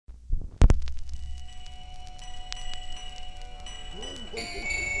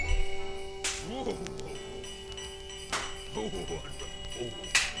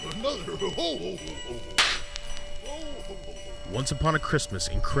Once upon a Christmas,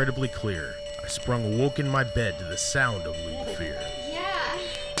 incredibly clear, I sprung awoke in my bed to the sound of lewd fear. Yeah.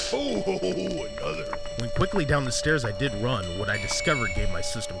 Another. When quickly down the stairs I did run, what I discovered gave my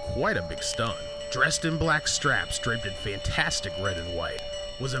system quite a big stun. Dressed in black straps draped in fantastic red and white,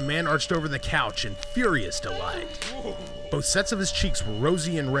 was a man arched over the couch in furious delight. Both sets of his cheeks were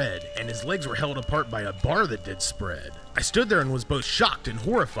rosy and red, and his legs were held apart by a bar that did spread. I stood there and was both shocked and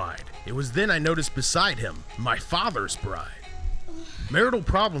horrified. It was then I noticed beside him, my father's bride. Marital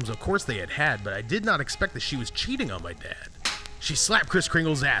problems, of course they had, but I did not expect that she was cheating on my dad. She slapped Kris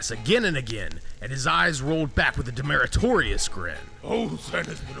Kringle's ass again and again, and his eyes rolled back with a demeritorious grin. Oh,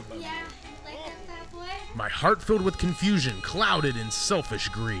 Santa's been about. Yeah. Like that fat boy? My heart filled with confusion, clouded in selfish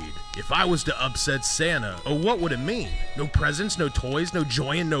greed. If I was to upset Santa, oh, what would it mean? No presents, no toys, no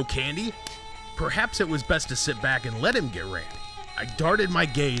joy, and no candy? Perhaps it was best to sit back and let him get randy. I darted my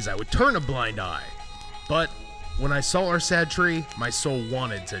gaze, I would turn a blind eye. But when I saw our sad tree, my soul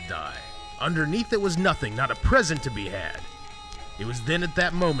wanted to die. Underneath it was nothing, not a present to be had. It was then at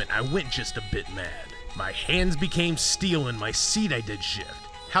that moment I went just a bit mad. My hands became steel and my seat I did shift.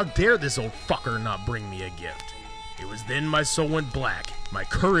 How dare this old fucker not bring me a gift? It was then my soul went black, my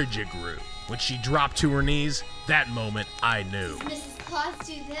courage it grew. When she dropped to her knees, that moment I knew. Does Mrs. Claus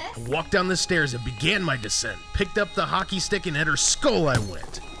do this? I walked down the stairs and began my descent. Picked up the hockey stick and at her skull I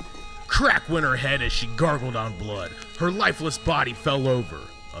went. Crack went her head as she gargled on blood. Her lifeless body fell over,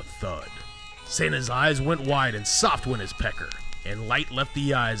 a thud. Santa's eyes went wide and soft went his pecker, and light left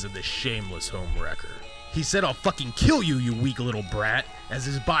the eyes of the shameless homewrecker. He said, "I'll fucking kill you, you weak little brat," as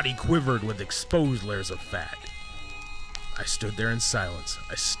his body quivered with exposed layers of fat. I stood there in silence.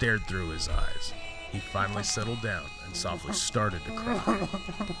 I stared through his eyes. He finally settled down and softly started to cry.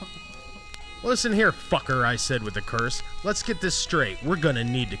 "Listen here, fucker," I said with a curse. "Let's get this straight. We're gonna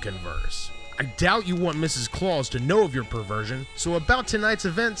need to converse. I doubt you want Mrs. Claus to know of your perversion, so about tonight's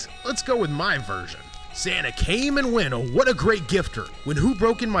events, let's go with my version. Santa came and went, oh what a great gifter. When who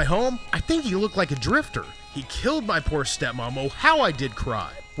broke in my home? I think he looked like a drifter. He killed my poor stepmom, oh how I did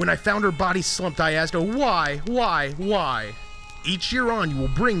cry. When I found her body slumped, I asked, oh why? Each year on, you will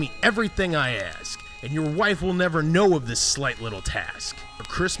bring me everything I ask, and your wife will never know of this slight little task. For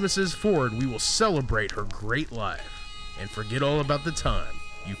Christmases forward, we will celebrate her great life, and forget all about the time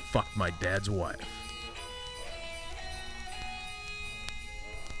you fucked my dad's wife."